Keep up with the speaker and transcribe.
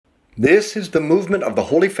This is the movement of the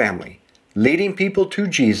Holy Family, leading people to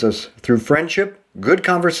Jesus through friendship, good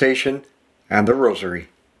conversation, and the Rosary.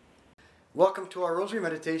 Welcome to our Rosary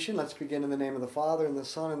meditation. Let's begin in the name of the Father, and the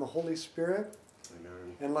Son, and the Holy Spirit.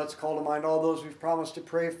 Amen. And let's call to mind all those we've promised to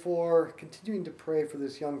pray for, continuing to pray for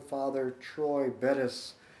this young father, Troy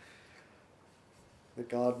Bettis, that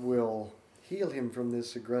God will heal him from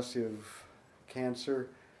this aggressive cancer.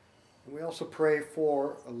 And we also pray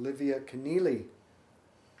for Olivia Keneally,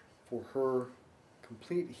 for her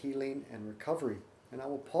complete healing and recovery. And I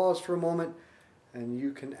will pause for a moment, and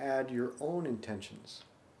you can add your own intentions.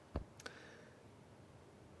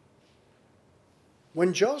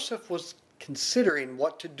 When Joseph was considering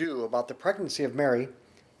what to do about the pregnancy of Mary,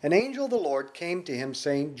 an angel of the Lord came to him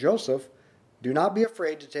saying, "Joseph, do not be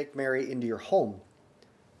afraid to take Mary into your home."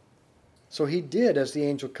 So he did as the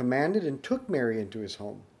angel commanded and took Mary into his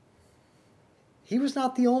home. He was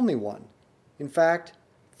not the only one. In fact,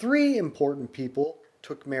 3 important people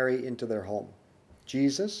took Mary into their home: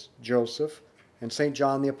 Jesus, Joseph, and St.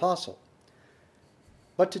 John the Apostle.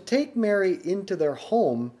 But to take Mary into their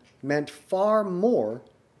home meant far more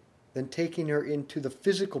than taking her into the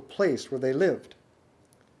physical place where they lived.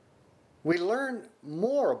 We learn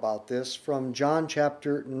more about this from John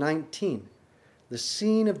chapter 19, the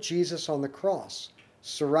scene of Jesus on the cross,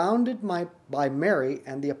 surrounded by Mary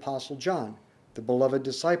and the Apostle John, the beloved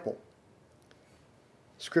disciple.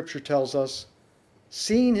 Scripture tells us,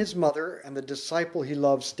 seeing his mother and the disciple he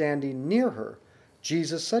loved standing near her,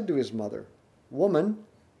 Jesus said to his mother, "Woman,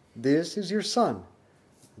 this is your son."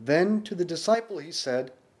 Then to the disciple he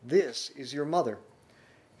said, "This is your mother."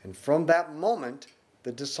 And from that moment,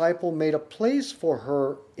 the disciple made a place for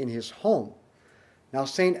her in his home. Now,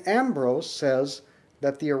 St. Ambrose says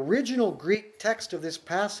that the original Greek text of this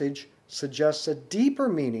passage suggests a deeper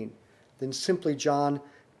meaning than simply John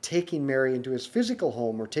taking Mary into his physical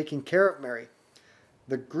home or taking care of Mary.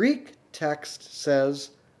 The Greek text says,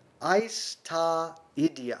 eis ta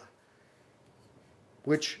idia,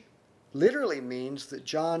 which literally means that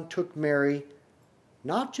John took Mary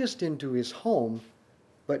not just into his home,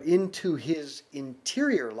 but into his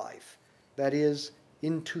interior life, that is,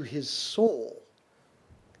 into his soul.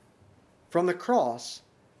 From the cross,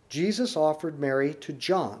 Jesus offered Mary to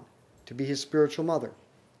John to be his spiritual mother.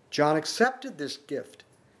 John accepted this gift.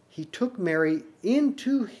 He took Mary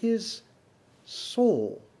into his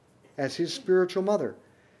soul as his spiritual mother,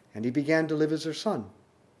 and he began to live as her son.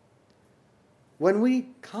 When we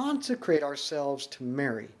consecrate ourselves to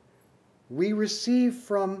Mary, we receive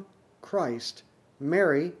from Christ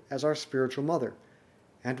Mary as our spiritual mother,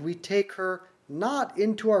 and we take her not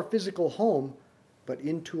into our physical home, but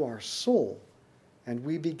into our soul, and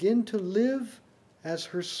we begin to live as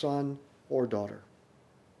her son or daughter.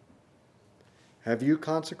 Have you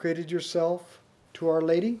consecrated yourself to Our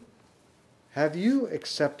Lady? Have you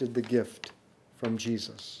accepted the gift from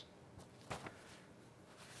Jesus?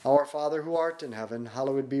 Our Father who art in heaven,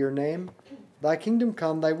 hallowed be your name. Thy kingdom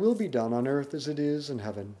come, thy will be done on earth as it is in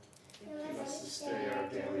heaven. Give us this day our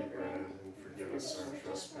daily bread, and forgive us our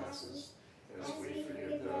trespasses, as we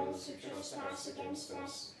forgive those who trespass against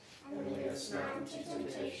us. And lead us not into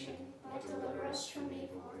temptation, but deliver us from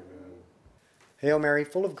evil. Amen. Hail Mary,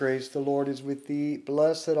 full of grace, the Lord is with thee.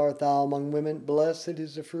 Blessed art thou among women. Blessed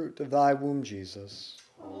is the fruit of thy womb, Jesus.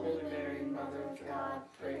 Holy Mary, Mother of God,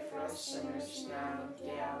 pray for us sinners now and at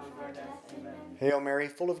the hour of our death. Amen. Hail Mary,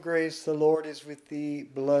 full of grace, the Lord is with thee.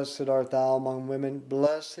 Blessed art thou among women.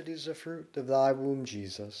 Blessed is the fruit of thy womb,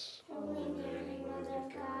 Jesus. Holy Mary, Mother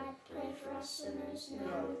of God, pray for us sinners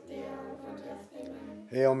now and at the hour of our death. Amen.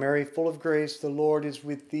 Hail Mary, full of grace, the Lord is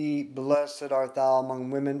with thee. Blessed art thou among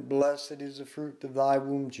women. Blessed is the fruit of thy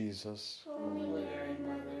womb, Jesus. Holy Mary,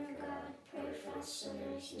 Mother of God, pray for us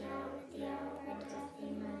sinners now and at the hour of our death.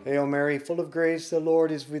 Amen. Hail Mary, full of grace, the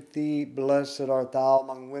Lord is with thee. Blessed art thou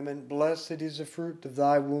among women. Blessed is the fruit of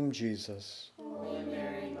thy womb, Jesus. Holy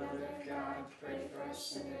Mary, Mother of God, pray for us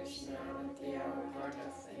sinners now and at the hour of our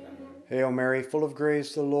death. Amen. Hail Mary, full of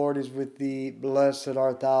grace, the Lord is with thee. Blessed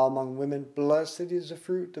art thou among women. Blessed is the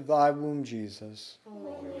fruit of thy womb, Jesus.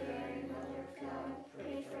 Holy Mary, Mother of God,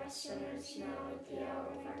 pray for us sinners now and at the hour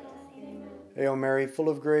of our death. Amen. Hail Mary, full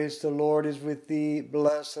of grace, the Lord is with thee.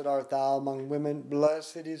 Blessed art thou among women.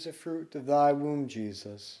 Blessed is the fruit of thy womb,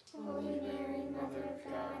 Jesus. Holy Mary, Mother of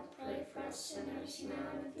God, pray for us sinners now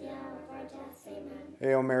and at the hour of our death. Amen.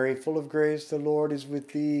 Hail Mary, full of grace, the Lord is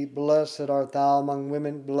with thee. Blessed art thou among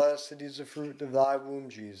women. Blessed is the fruit of thy womb,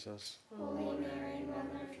 Jesus. Holy Mary,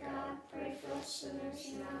 Mother of God, pray for us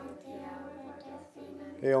sinners now and at the hour of our death.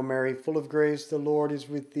 Amen. Hail Mary, full of grace, the Lord is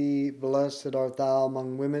with thee. Blessed art thou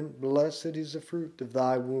among women. Blessed is the fruit of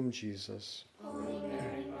thy womb, Jesus. Holy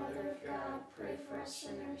Mary, Mother of us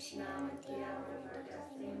sinners, now and at the hour of our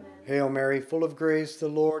death. Amen. Hail Mary, full of grace, the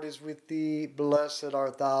Lord is with thee. Blessed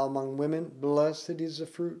art thou among women. Blessed is the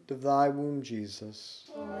fruit of thy womb, Jesus.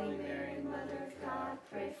 Holy Mary, Mother of God,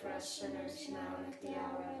 pray for us sinners, now and at the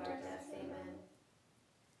hour of our death. Amen.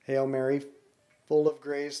 Hail Mary, full of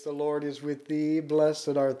grace, the Lord is with thee.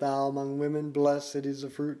 Blessed art thou among women. Blessed is the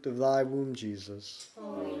fruit of thy womb, Jesus.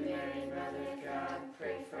 Holy Mary, Mother of God,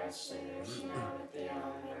 pray for us sinners, now and at the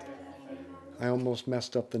hour of our death. Amen. I almost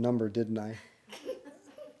messed up the number, didn't I?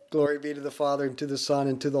 Glory be to the Father, and to the Son,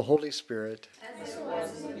 and to the Holy Spirit. As it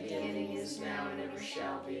was in the beginning, is now, and ever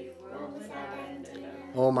shall be, world without end. Amen.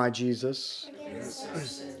 O my Jesus, Forgive us our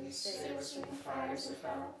sins, save us from the fires of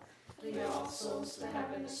hell. Lead all souls to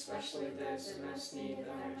heaven, especially those in most need of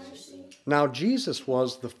thy mercy. now Jesus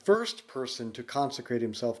was the first person to consecrate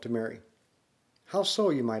himself to Mary. How so,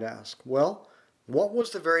 you might ask? Well, what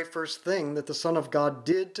was the very first thing that the Son of God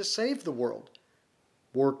did to save the world?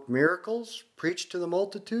 Worked miracles, preached to the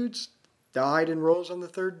multitudes, died and rose on the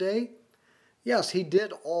third day? Yes, he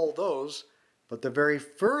did all those, but the very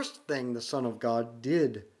first thing the Son of God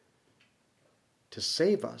did to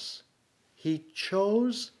save us, he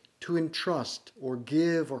chose to entrust or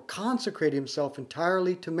give or consecrate himself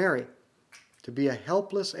entirely to Mary, to be a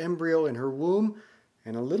helpless embryo in her womb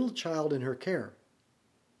and a little child in her care.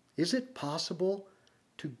 Is it possible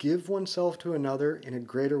to give oneself to another in a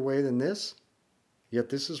greater way than this? Yet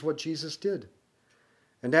this is what Jesus did.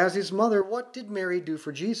 And as his mother, what did Mary do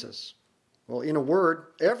for Jesus? Well, in a word,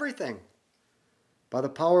 everything. By the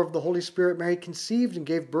power of the Holy Spirit, Mary conceived and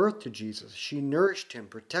gave birth to Jesus. She nourished him,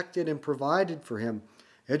 protected and provided for him,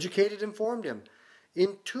 educated and formed him,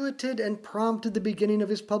 intuited and prompted the beginning of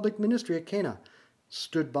his public ministry at Cana,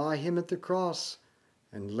 stood by him at the cross,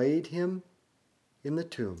 and laid him in the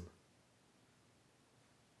tomb.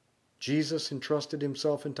 Jesus entrusted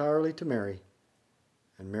himself entirely to Mary,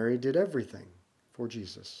 and Mary did everything for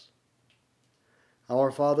Jesus.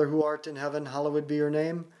 Our Father who art in heaven, hallowed be your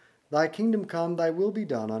name. Thy kingdom come, thy will be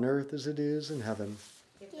done on earth as it is in heaven.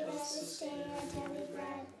 Give us this day our daily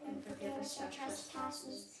bread, and forgive us our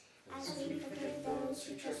trespasses, as we forgive those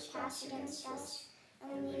who trespass against us.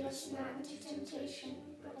 And lead us not into temptation,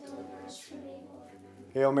 but deliver us from evil.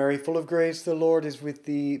 Hail Mary, full of grace, the Lord is with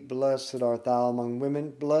thee. Blessed art thou among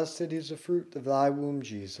women. Blessed is the fruit of thy womb,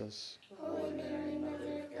 Jesus. Holy Mary,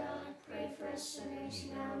 Mother of God, pray for us sinners,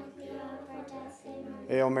 now and at the hour of our death. Amen.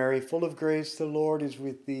 Hail Mary, full of grace, the Lord is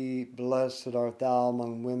with thee. Blessed art thou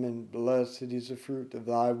among women. Blessed is the fruit of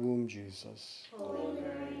thy womb, Jesus. Holy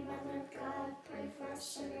Mary, Mother of God, pray for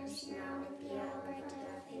us sinners, now and at the hour of our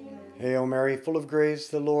death. Amen. Hail Mary, full of grace,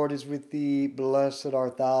 the Lord is with thee. Blessed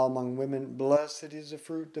art thou among women. Blessed is the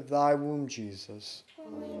fruit of thy womb, Jesus.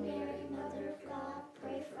 Holy Mary, Mother of God,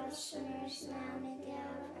 pray for us sinners, now and at the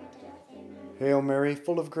hour of our death. Amen. Hail Mary,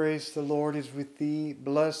 full of grace, the Lord is with thee.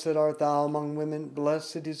 Blessed art thou among women.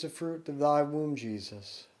 Blessed is the fruit of thy womb,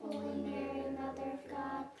 Jesus. Holy Mary, Mother of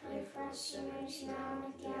God, pray for us sinners, now and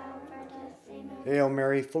at the hour of our death. Amen. Hail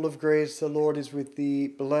Mary, full of grace, the Lord is with thee.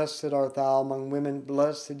 Blessed art thou among women.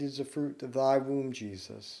 Blessed is the fruit of thy womb,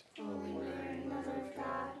 Jesus. Holy Mary, Mother of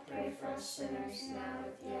God, pray for us sinners, now and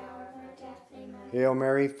at the hour of our death. Amen. Hail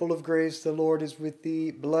Mary, full of grace, the Lord is with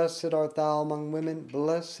thee. Blessed art thou among women.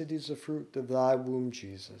 Blessed is the fruit of thy womb,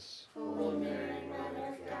 Jesus. Holy Mary,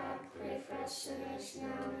 Mother of God, pray for us sinners,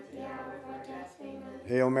 now and at the hour of our death. Amen.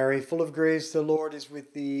 Hail Mary, full of grace, the Lord is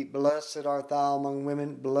with thee. Blessed art thou among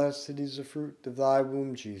women. Blessed is the fruit of thy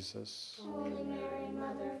womb, Jesus. Holy Mary,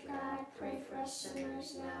 Mother of God, pray for us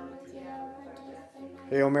sinners, now and at the hour of our death. Amen.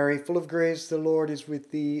 Hail Mary, full of grace, the Lord is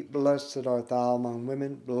with thee. Blessed art thou among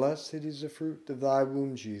women. Blessed is the fruit of thy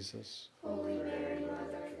womb, Jesus. Holy Mary,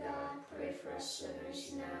 Mother of God, pray for us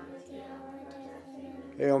sinners, now and at the hour of our death.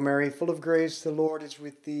 Amen. Hail Mary, full of grace, the Lord is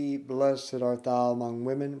with thee. Blessed art thou among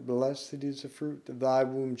women. Blessed is the fruit of thy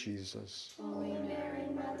womb, Jesus. Holy Mary,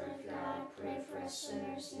 Mother of God, pray for us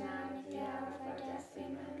sinners, now and at the hour of our death.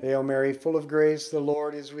 Amen. Hail Mary, full of grace, the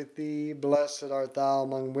Lord is with thee. Blessed art thou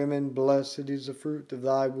among women. Blessed is the fruit of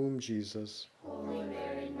thy womb, Jesus. Holy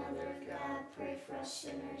Mary, Mother of God, pray for us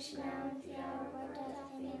sinners, now and at the hour of our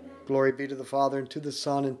death. Amen. Glory be to the Father, and to the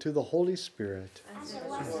Son, and to the Holy Spirit. As it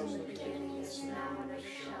was in the beginning, is now, and ever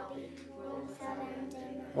shall be, world without end.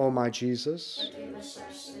 Amen. O my Jesus, Forgive us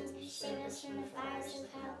our sins, save us from the fires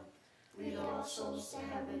of hell. Lead all souls to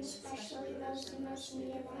heaven, especially those in most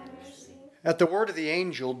need of thy mercy. at the word of the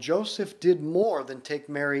angel, Joseph did more than take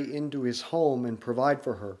Mary into his home and provide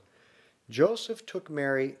for her. Joseph took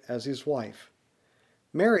Mary as his wife.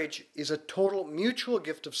 Marriage is a total mutual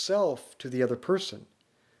gift of self to the other person.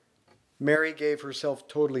 Mary gave herself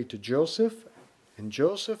totally to Joseph, And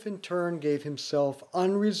Joseph in turn gave himself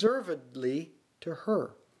unreservedly to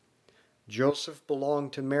her. Joseph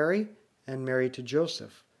belonged to Mary and Mary to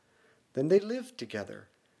Joseph. Then they lived together.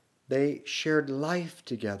 They shared life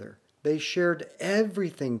together. They shared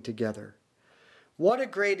everything together. What a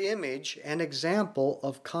great image and example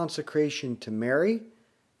of consecration to Mary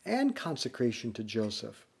and consecration to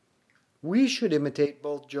Joseph. We should imitate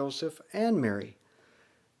both Joseph and Mary.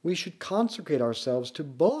 We should consecrate ourselves to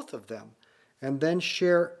both of them and then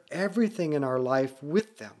share everything in our life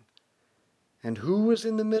with them. And who was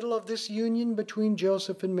in the middle of this union between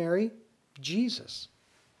Joseph and Mary? Jesus.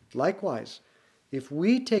 Likewise, if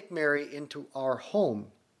we take Mary into our home,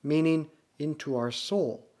 meaning into our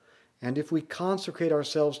soul, and if we consecrate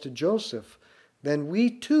ourselves to Joseph, then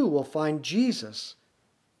we too will find Jesus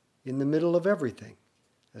in the middle of everything,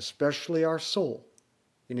 especially our soul,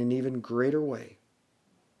 in an even greater way.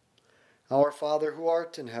 Our Father who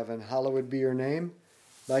art in heaven, hallowed be your name.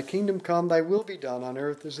 Thy kingdom come, thy will be done on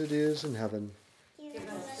earth as it is in heaven. Give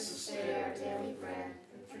us this day our daily bread,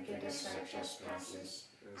 and forgive us our trespasses,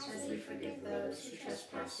 as we forgive those who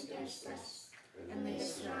trespass against us. And lead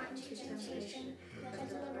us not into temptation, but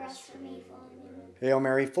deliver us from evil. Hail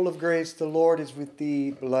Mary, full of grace, the Lord is with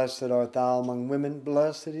thee. Blessed art thou among women.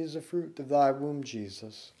 Blessed is the fruit of thy womb,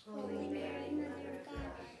 Jesus. Holy Mary, Mother of God,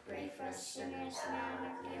 pray for us sinners now and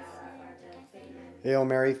at the hour of our death. Amen. Hail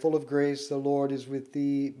Mary, full of grace, the Lord is with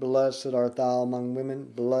thee. Blessed art thou among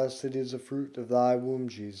women. Blessed is the fruit of thy womb,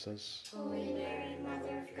 Jesus. Holy Mary,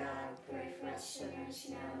 Mother of God, pray for us sinners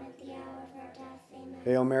now and at the hour of our death. Amen.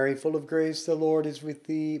 Hail Mary, full of grace, the Lord is with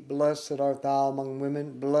thee. Blessed art thou among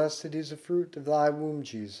women. Blessed is the fruit of thy womb,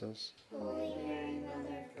 Jesus. Holy Mary,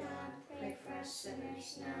 Mother of God, pray for us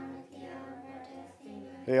sinners now and at the hour of our death.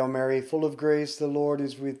 Amen. Hail Mary, full of grace, the Lord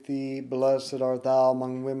is with thee. Blessed art thou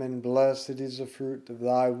among women. Blessed is the fruit of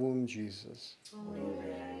thy womb, Jesus. Holy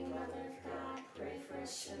Mary, Mother of God, pray for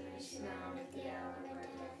us sinners now and at the hour of our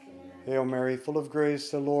death. Amen. Hail Mary, full of grace,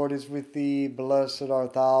 the Lord is with thee. Blessed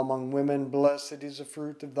art thou among women. Blessed is the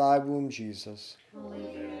fruit of thy womb, Jesus. Holy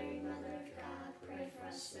Mary, Mother of God, pray for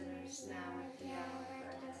us sinners now and at the hour of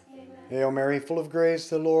our death. Amen. Hail Mary, full of grace,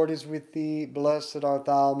 the Lord is with thee. Blessed art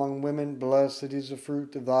thou among women. Blessed is the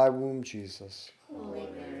fruit of thy womb, Jesus. Holy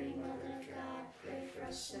Mary, Mother of God, pray for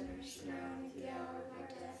us sinners now and at the hour of our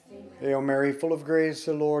death. Amen. Hail Mary, full of grace,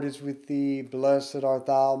 the Lord is with thee. Blessed art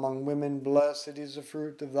thou among women. Blessed is the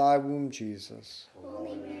fruit of thy womb, Jesus.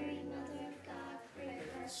 Holy Mary, Mother of God, pray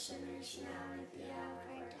for us sinners now and at the hour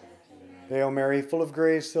of our death. Amen. Hail Mary, full of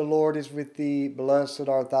grace, the Lord is with thee. Blessed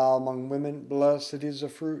art thou among women. Blessed is the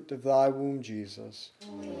fruit of thy womb, Jesus.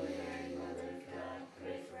 Holy Mary, Mother of God,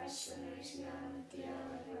 pray for us sinners now and at the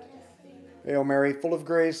hour of our death. Amen. Hail Mary, full of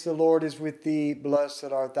grace, the Lord is with thee. Blessed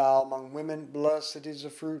art thou among women. Blessed is the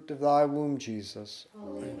fruit of thy womb, Jesus.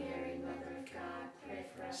 Holy Mary, Mother of God, pray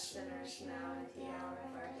for us sinners now and at the hour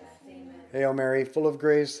of our death. Amen. Hail Mary, full of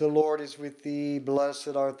grace, the Lord is with thee.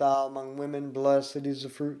 Blessed art thou among women. Blessed is the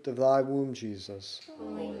fruit of thy womb, Jesus.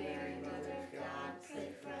 Holy Mary, Mother of God, pray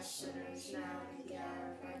for us sinners now and at the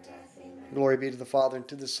hour of our death. Amen. Glory be to the Father, and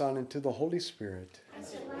to the Son, and to the Holy Spirit.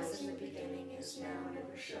 As it was in the beginning, is now, and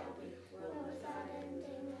ever shall be, world without end.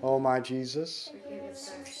 Amen. O my Jesus, Forgive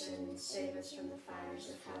us our sins, save us from the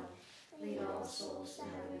fires of hell. Lead all souls to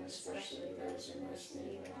heaven, especially those in most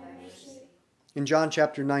need of thy mercy. in John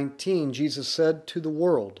chapter 19, Jesus said to the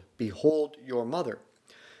world, "Behold your mother."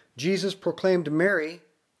 Jesus proclaimed Mary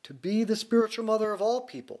to be the spiritual mother of all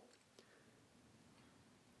people.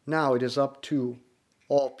 Now it is up to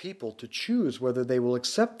all people to choose whether they will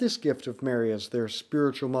accept this gift of Mary as their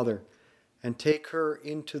spiritual mother and take her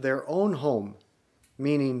into their own home,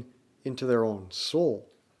 meaning into their own soul.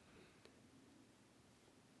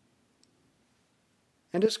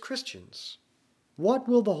 And as Christians, what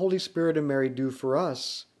will the Holy Spirit and Mary do for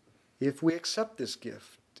us if we accept this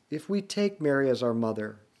gift, if we take Mary as our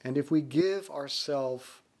mother, and if we give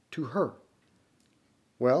ourselves to her?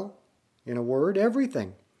 Well, in a word,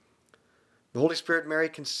 everything. The Holy Spirit and Mary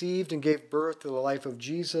conceived and gave birth to the life of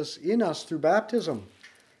Jesus in us through baptism.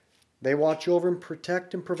 They watch over and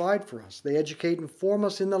protect and provide for us. They educate and form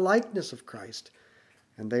us in the likeness of Christ.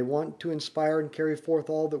 And they want to inspire and carry forth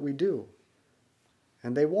all that we do.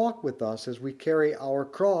 And they walk with us as we carry our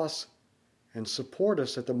cross and support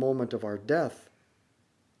us at the moment of our death.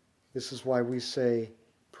 This is why we say,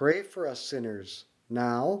 "Pray for us sinners,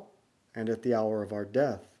 now and at the hour of our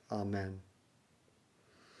death." Amen.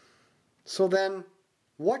 So then,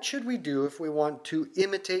 what should we do if we want to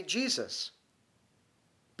imitate Jesus?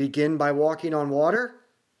 Begin by walking on water?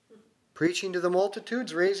 Preaching to the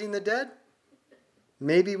multitudes, raising the dead?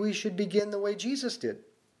 Maybe we should begin the way Jesus did.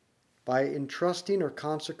 by entrusting or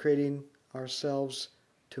consecrating ourselves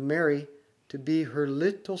to Mary to be her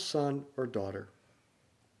little son or daughter.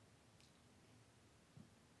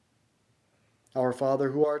 Our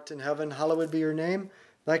Father, who art in heaven, hallowed be your name.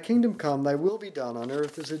 Thy kingdom come, thy will be done on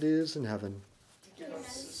earth as it is in heaven. Give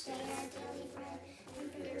us this day our daily bread,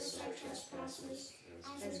 and forgive us our trespasses,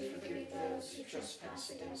 as we forgive those who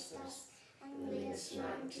trespass against us. And lead us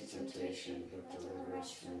not into temptation, but deliver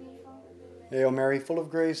us from evil. Hail Mary, full of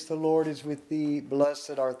grace, the Lord is with thee.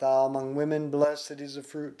 Blessed art thou among women, blessed is the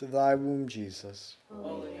fruit of thy womb, Jesus.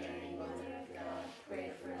 Holy Mary, Mother of God,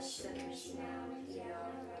 pray for us sinners now and at the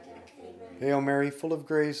hour of our death. Amen. Hail Mary, full of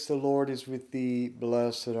grace, the Lord is with thee.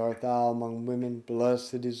 Blessed art thou among women,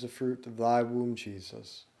 blessed is the fruit of thy womb,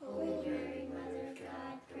 Jesus. Holy Mary, Mother of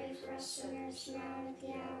God, pray for us sinners now and at the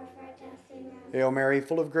hour of our death. Amen. Hail Mary,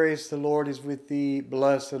 full of grace, the Lord is with thee.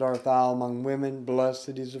 Blessed art thou among women,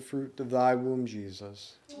 blessed is the fruit of thy womb,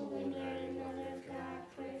 Jesus. Holy Mary, Mother of God,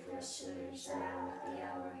 pray for us sinners now and at the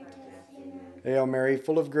hour of our death. Amen. Hail Mary,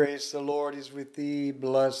 full of grace, the Lord is with thee.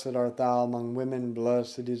 Blessed art thou among women,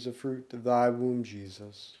 blessed is the fruit of thy womb,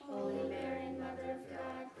 Jesus. Holy Mary, Mother of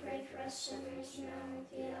God, pray for us sinners now and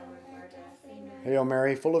at the hour of our death. Amen. Hail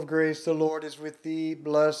Mary, full of grace, the Lord is with thee.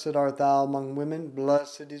 Blessed art thou among women,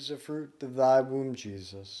 blessed is the fruit of thy womb,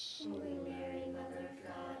 Jesus. Holy Mary, Mother of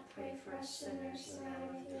God, pray for us sinners now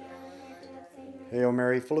and at the hour of our death. Amen. Hail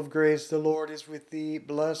Mary, full of grace, the Lord is with thee.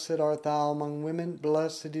 Blessed art thou among women,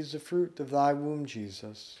 blessed is the fruit of thy womb,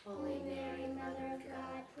 Jesus. Holy Mary, Mother of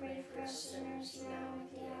God, pray for us sinners now and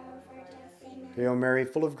at the hour of our death. Amen. Hail Mary,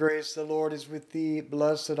 full of grace, the Lord is with thee.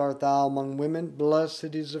 Blessed art thou among women,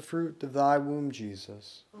 blessed is the fruit of thy womb,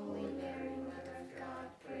 Jesus. Holy Mary, Mother of God,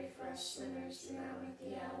 pray for us sinners now and at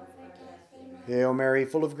the hour of our death. Amen. Hail Mary,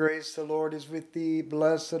 full of grace, the Lord is with thee.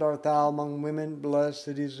 Blessed art thou among women, blessed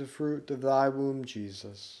is the fruit of thy womb,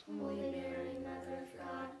 Jesus. Holy Mary, Mother of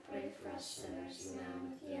God, pray for us sinners now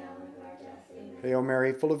and at the hour of our death. Amen. Hail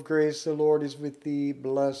Mary, full of grace, the Lord is with thee.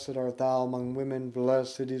 Blessed art thou among women,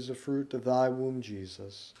 blessed is the fruit of thy womb,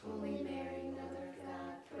 Jesus. Holy Mary, Mother of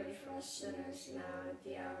God, pray for us sinners now and at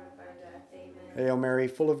the hour of our death. Amen. Hail Mary,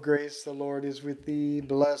 full of grace, the Lord is with thee.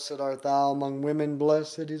 Blessed art thou among women,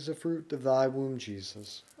 blessed is the fruit of thy womb,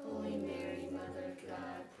 Jesus. Holy Mary, Mother of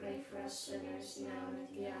God, pray for us sinners now and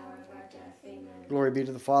at the hour of our death. Amen. Glory be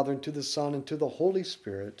to the Father, and to the Son, and to the Holy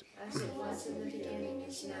Spirit. As it was in the beginning,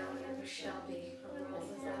 is now, and ever shall be, a world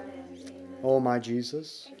without end. Amen. O my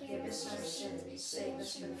Jesus, Forgive us our sins, save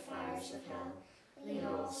us from the fires of hell. Lead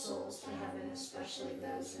all souls to heaven, especially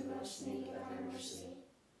those in most need of thy mercy.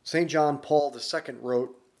 St. John Paul II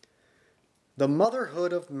wrote, "The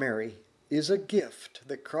motherhood of Mary is a gift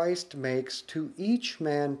that Christ makes to each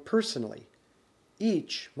man personally.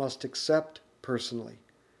 Each must accept personally.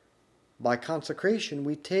 By consecration,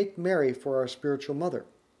 we take Mary for our spiritual mother.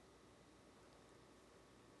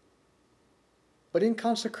 But in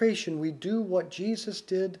consecration, we do what Jesus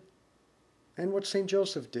did and what St.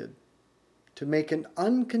 Joseph did, to make an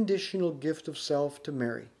unconditional gift of self to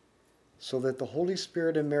Mary, so that the Holy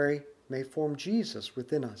Spirit and Mary may form Jesus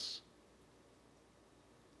within us."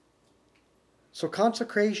 So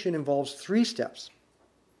consecration involves 3 steps.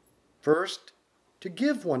 First, to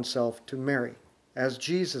give oneself to Mary, as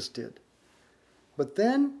Jesus did. But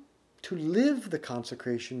then, to live the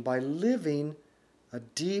consecration by living a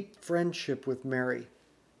deep friendship with Mary,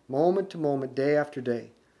 moment to moment, day after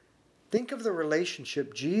day. Think of the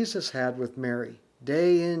relationship Jesus had with Mary,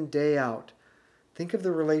 day in, day out. Think of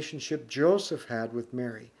the relationship Joseph had with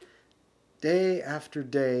Mary, day after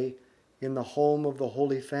day in the home of the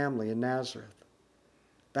Holy Family in Nazareth.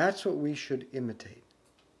 That's what we should imitate.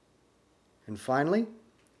 And finally,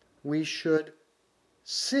 we should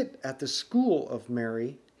sit at the school of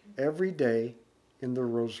Mary every day in the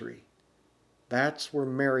Rosary. That's where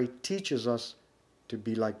Mary teaches us to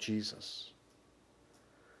be like Jesus.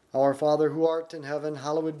 Our Father who art in heaven,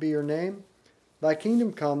 hallowed be your name. Thy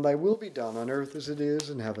kingdom come, thy will be done on earth as it is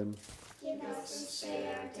in heaven. Give us this day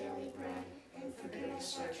our daily bread, and forgive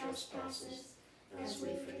us our trespasses, as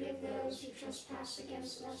we forgive those who trespass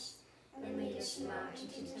against us. And lead us not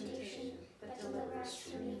into temptation, but deliver us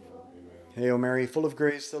from evil. Hail Mary, full of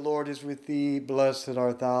grace, the Lord is with thee. Blessed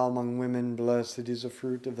art thou among women, blessed is the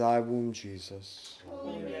fruit of thy womb, Jesus.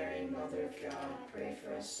 Holy Mary, Mother of God, pray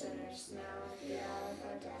for us sinners, now and at the hour of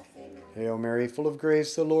our death. Amen. Hail Mary, full of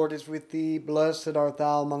grace, the Lord is with thee. Blessed art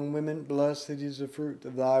thou among women, blessed is the fruit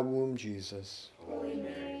of thy womb, Jesus. Holy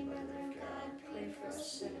Mary, Mother of God, pray for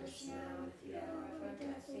us sinners, now and at the hour of our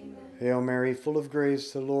death. Amen. Hail Mary, full of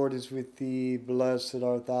grace, the Lord is with thee. Blessed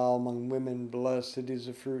art thou among women, blessed is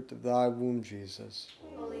the fruit of thy womb, Jesus.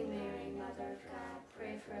 Holy Mary, Mother of God,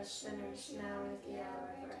 pray for us sinners, now and at the hour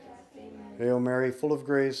of our death. Amen. Hail Mary, full of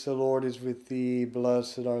grace, the Lord is with thee.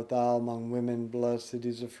 Blessed art thou among women, blessed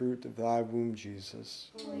is the fruit of thy womb, Jesus.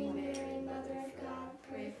 Holy Mary, Mother of God,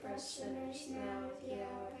 pray for us sinners, now and at the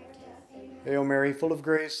hour of our death. Amen. Hail Mary, full of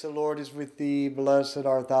grace, the Lord is with thee. Blessed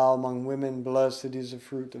art thou among women, blessed is the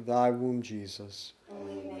fruit of thy womb, Jesus.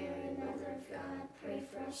 Holy Mary, Mother of God, pray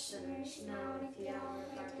for us sinners, now and at the hour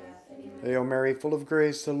of our death. Amen. Hail Mary, full of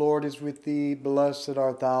grace, the Lord is with thee. Blessed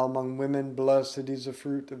art thou among women, blessed is the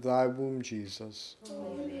fruit of thy womb, Jesus.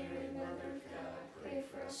 Holy Mary, Mother of God, pray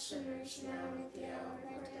for us sinners, now and at the hour of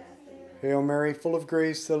our death. Amen. Hail Mary, full of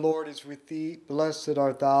grace, the Lord is with thee. Blessed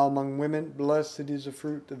art thou among women, blessed is the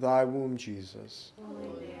fruit of thy womb, Jesus.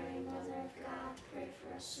 Holy Mary, Mother of God, pray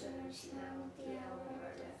for us sinners, now and at the hour of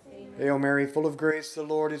our death. Amen. Hail Mary, full of grace, the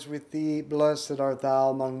Lord is with thee. Blessed art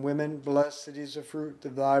thou among women, blessed is the fruit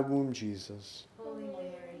of thy womb, Jesus. Holy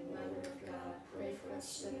Mary, Mother of God, pray for us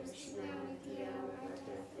sinners, now and at the hour of our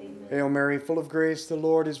death. Amen. Hail Mary, full of grace, the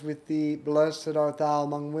Lord is with thee. Blessed art thou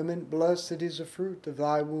among women, blessed is the fruit of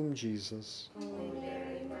thy womb, Jesus. Holy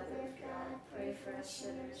Mary, Mother of God, pray for us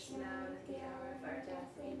sinners, now and at the hour of our death.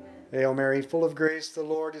 Amen. Hail Mary, full of grace, the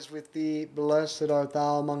Lord is with thee. Blessed art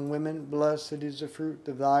thou among women, blessed is the fruit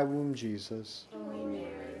of thy womb, Jesus. Holy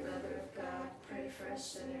Mary, Mother of God, pray for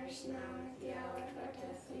us sinners, now and at the hour of our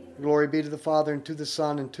death. Amen. Glory be to the Father, and to the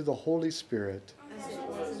Son, and to the Holy Spirit. As it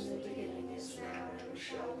was in the beginning, is now, and ever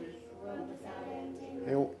shall be, world without end. Amen.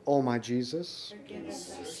 Hail, O my Jesus. Forgive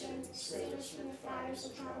us our sins, save us from the fires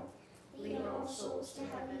of hell. Lead all souls to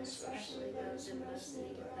heaven, especially those in most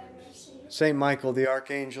need of thy mercy. Saint Michael the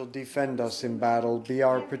Archangel, defend us in battle. Be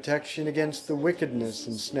our protection against the wickedness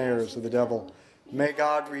and snares of the devil. May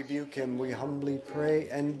God rebuke him, we humbly pray.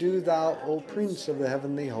 And do thou, O Prince of the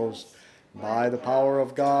heavenly host, by the power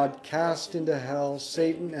of God, cast into hell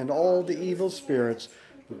Satan and all the evil spirits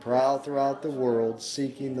who prowl throughout the world,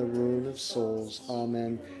 seeking the ruin of souls.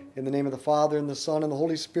 Amen. In the name of the Father, and the Son, and the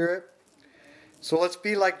Holy Spirit. So let's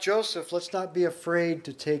be like Joseph. Let's not be afraid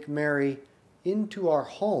to take Mary into our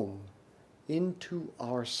home, into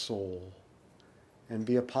our soul, and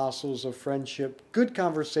be apostles of friendship, good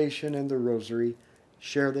conversation, and the rosary.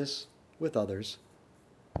 Share this with others.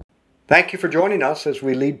 Thank you for joining us as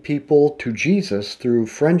we lead people to Jesus through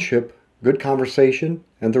friendship, good conversation,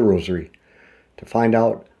 and the rosary. To find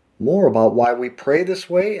out more about why we pray this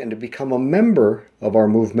way and to become a member of our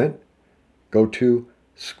movement, go to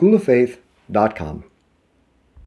schooloffaith.com.